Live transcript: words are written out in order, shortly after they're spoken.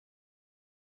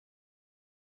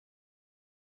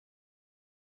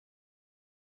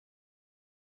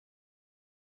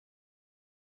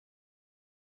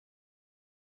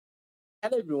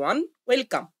Hello everyone,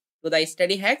 welcome to the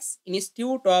Study Hacks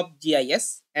Institute of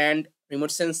GIS and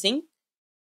Remote Sensing.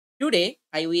 Today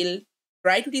I will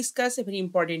try to discuss a very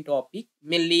important topic,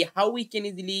 mainly how we can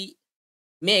easily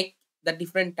make the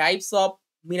different types of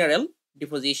mineral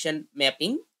deposition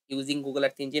mapping using Google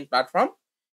Earth Engine platform.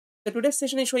 So today's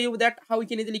session I show you that how we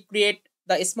can easily create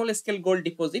the small scale gold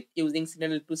deposit using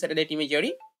Sentinel-2 satellite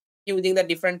imagery using the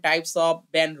different types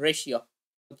of band ratio.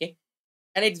 Okay,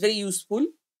 and it's very useful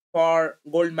for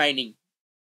gold mining.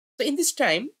 So in this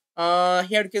time,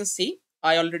 here you can see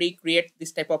I already create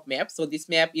this type of map. So this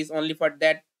map is only for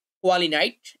that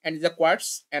qualinite and the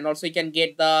quartz, and also you can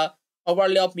get the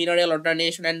overlay of mineral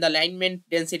alternation and the alignment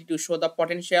density to show the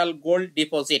potential gold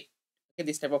deposit. Okay,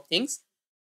 this type of things.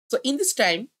 So in this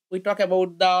time, we talk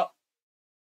about the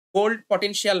gold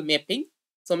potential mapping.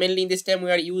 So mainly in this time,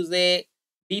 we are use a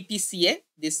BPCA.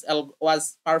 This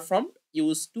was performed.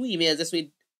 Use two images with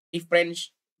different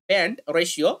band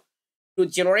ratio to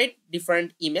generate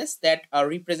different images that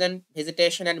represent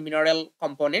vegetation and mineral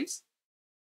components.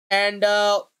 And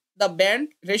the band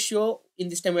ratio in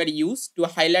this time were used to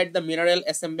highlight the mineral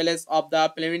assemblages of the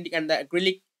planitic and the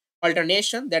acrylic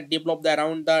alternation that developed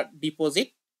around the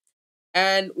deposit.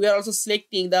 And we are also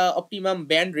selecting the optimum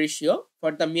band ratio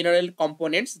for the mineral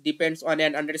components depends on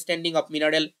an understanding of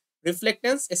mineral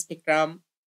reflectance spectrum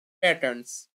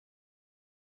patterns.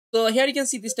 So here you can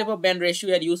see this type of band ratio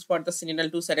we are used for the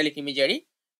Sentinel-2 satellite imagery.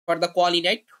 For the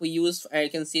qualinite, we use, you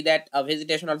can see that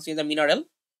vegetation also in the mineral.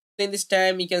 So in this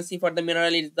time, you can see for the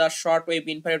mineral is the short wave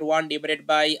infrared 1 divided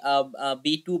by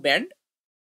B2 band.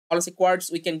 Also quartz,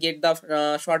 we can get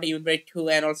the short wave infrared 2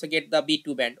 and also get the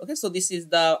B2 band. Okay, so this is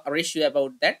the ratio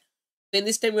about that. So in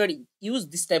this time, we are use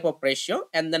this type of ratio,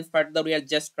 and then further we are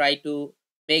just try to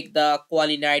make the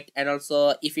qualinite and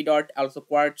also ephidot, also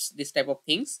quartz, this type of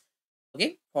things.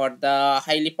 Okay, for the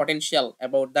highly potential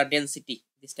about the density,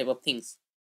 this type of things.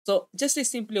 So just I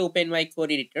simply open my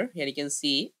code editor. Here you can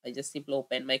see I just simply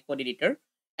open my code editor,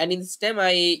 and in this time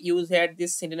I use here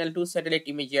this Sentinel-2 satellite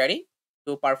imagery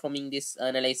to performing this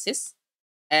analysis.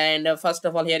 And first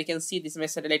of all, here you can see this is my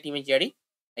satellite imagery.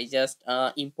 I just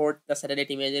import the satellite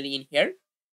imagery in here,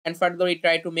 and further we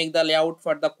try to make the layout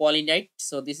for the qualinite.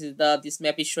 So this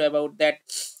map is show about that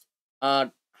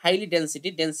highly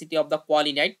density of the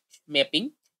qualinite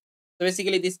mapping. So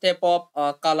basically this type of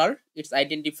color, it's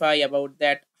identify about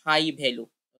that high value.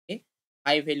 Okay,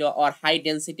 high value or high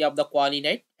density of the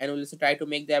qualinite, and we'll also try to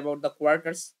make the about the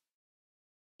quarters.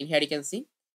 In here you can see.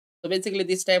 So basically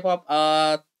this type of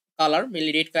color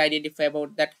mainly red can identify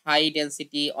about that high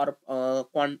density or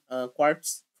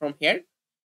quartz from here,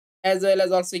 as well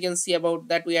as also you can see about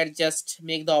that we are just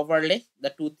make the overlay the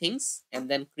two things and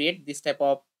then create this type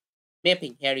of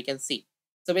mapping. Here you can see.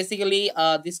 So basically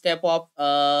this type of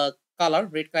color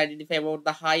red can identify about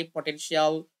the high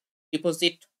potential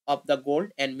deposit of the gold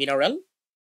and mineral.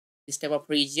 This type of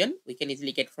region we can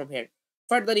easily get from here.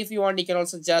 Further, if you want, you can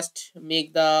also just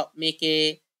make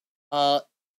a uh,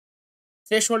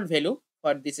 threshold value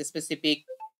for this specific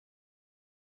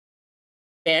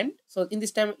band. So in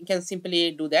this time you can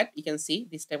simply do that. You can see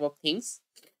this type of things.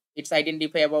 It's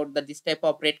identify about the this type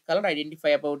of red color identify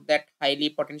about that highly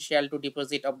potential to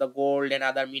deposit of the gold and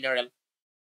other mineral.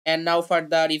 And now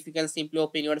further, if you can simply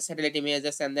open your satellite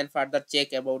images and then further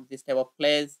check about this type of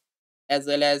place, as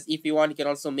well as if you want, you can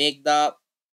also make the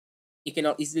you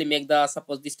can easily make the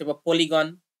suppose this type of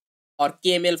polygon or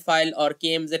KML file or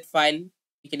KMZ file.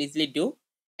 You can easily do,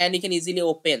 and you can easily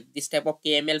open this type of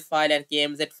KML file and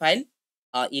KMZ file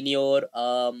in your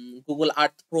Google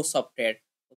Earth Pro software.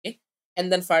 Okay,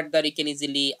 and then further you can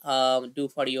easily do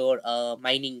for your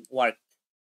mining work.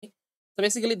 Okay? So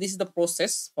basically this is the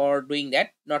process for doing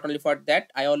that. Not only for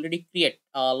that, I already create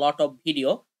a lot of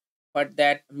video for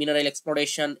that mineral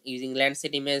exploration using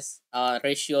Landsat image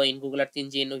ratio in Google Earth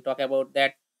Engine. We talk about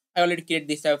that. I already create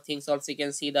this type of things. Also, you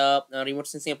can see the remote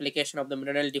sensing application of the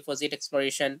mineral deposit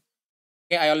exploration.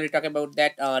 Okay, I already talked about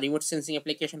that remote sensing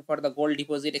application for the gold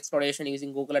deposit exploration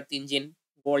using Google Earth Engine,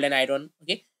 gold and iron.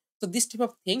 Okay, so this type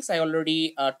of things I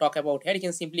already talk about here. You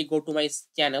can simply go to my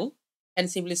channel and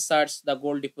simply search the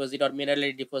gold deposit or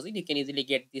mineral deposit. You can easily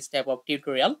get this type of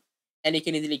tutorial, and you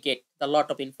can easily get a lot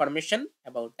of information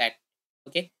about that.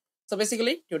 Okay, so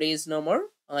basically today is no more.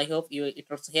 I hope it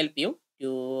also help you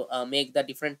to make the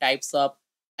different types of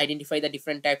identify the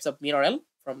different types of mineral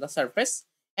from the surface,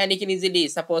 and you can easily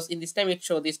suppose in this time it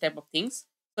show this type of things.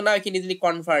 So now you can easily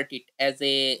convert it as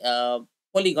a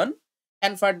polygon,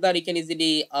 and further you can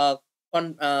easily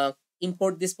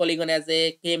import this polygon as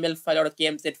a KML file or a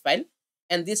KMZ file,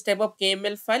 and this type of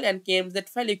KML file and KMZ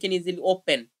file you can easily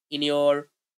open in your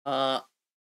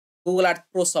Google Earth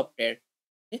Pro software.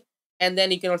 Okay? and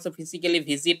then you can also physically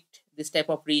visit this type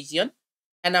of region,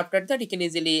 and after that you can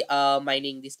easily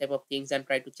mining this type of things and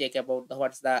try to check about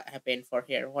what's the happen for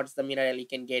here, what's the mineral you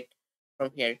can get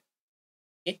from here.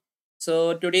 Okay,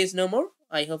 so today is no more.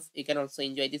 I hope you can also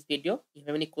enjoy this video. If you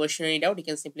have any question or any doubt, you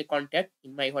can simply contact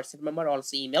in my WhatsApp number,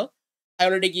 also email. I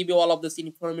already give you all of this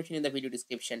information in the video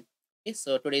description. Okay,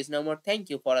 so today is no more. Thank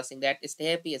you for watching that. Stay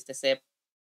happy, stay safe.